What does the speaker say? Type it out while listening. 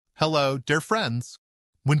Hello, dear friends.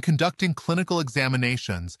 When conducting clinical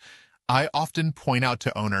examinations, I often point out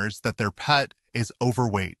to owners that their pet is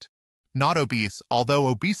overweight. Not obese, although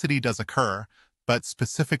obesity does occur, but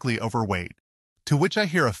specifically overweight. To which I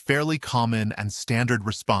hear a fairly common and standard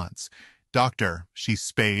response: "Doctor, she's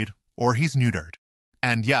spayed or he's neutered."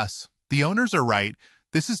 And yes, the owners are right.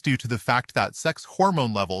 This is due to the fact that sex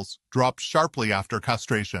hormone levels drop sharply after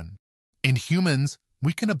castration. In humans,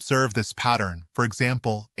 we can observe this pattern, for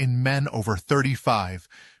example, in men over 35,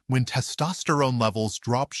 when testosterone levels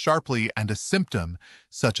drop sharply and a symptom,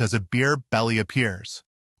 such as a bare belly, appears,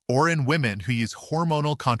 or in women who use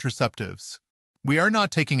hormonal contraceptives. We are not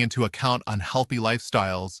taking into account unhealthy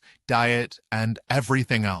lifestyles, diet, and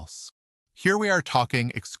everything else. Here we are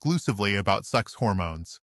talking exclusively about sex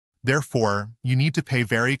hormones. Therefore, you need to pay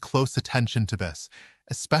very close attention to this,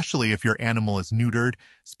 especially if your animal is neutered,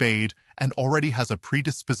 spayed, and already has a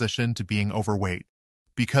predisposition to being overweight,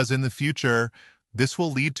 because in the future, this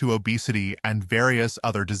will lead to obesity and various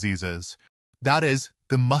other diseases. That is,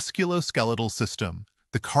 the musculoskeletal system,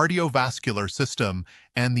 the cardiovascular system,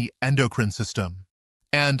 and the endocrine system.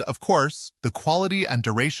 And, of course, the quality and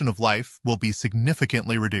duration of life will be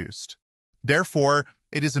significantly reduced. Therefore,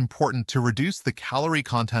 it is important to reduce the calorie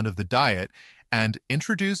content of the diet and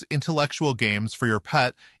introduce intellectual games for your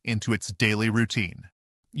pet into its daily routine.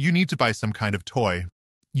 You need to buy some kind of toy.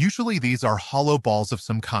 Usually these are hollow balls of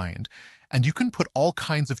some kind, and you can put all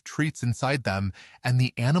kinds of treats inside them, and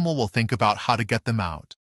the animal will think about how to get them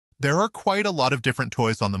out. There are quite a lot of different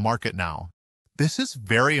toys on the market now. This is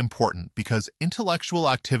very important because intellectual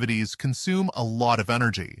activities consume a lot of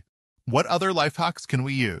energy. What other life hacks can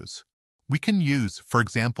we use? We can use, for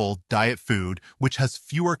example, diet food, which has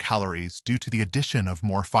fewer calories due to the addition of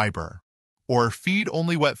more fiber. Or feed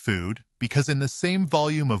only wet food, because in the same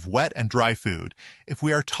volume of wet and dry food, if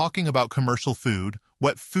we are talking about commercial food,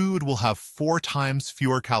 wet food will have 4 times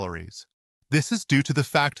fewer calories. This is due to the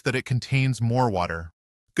fact that it contains more water.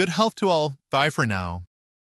 Good health to all. Bye for now.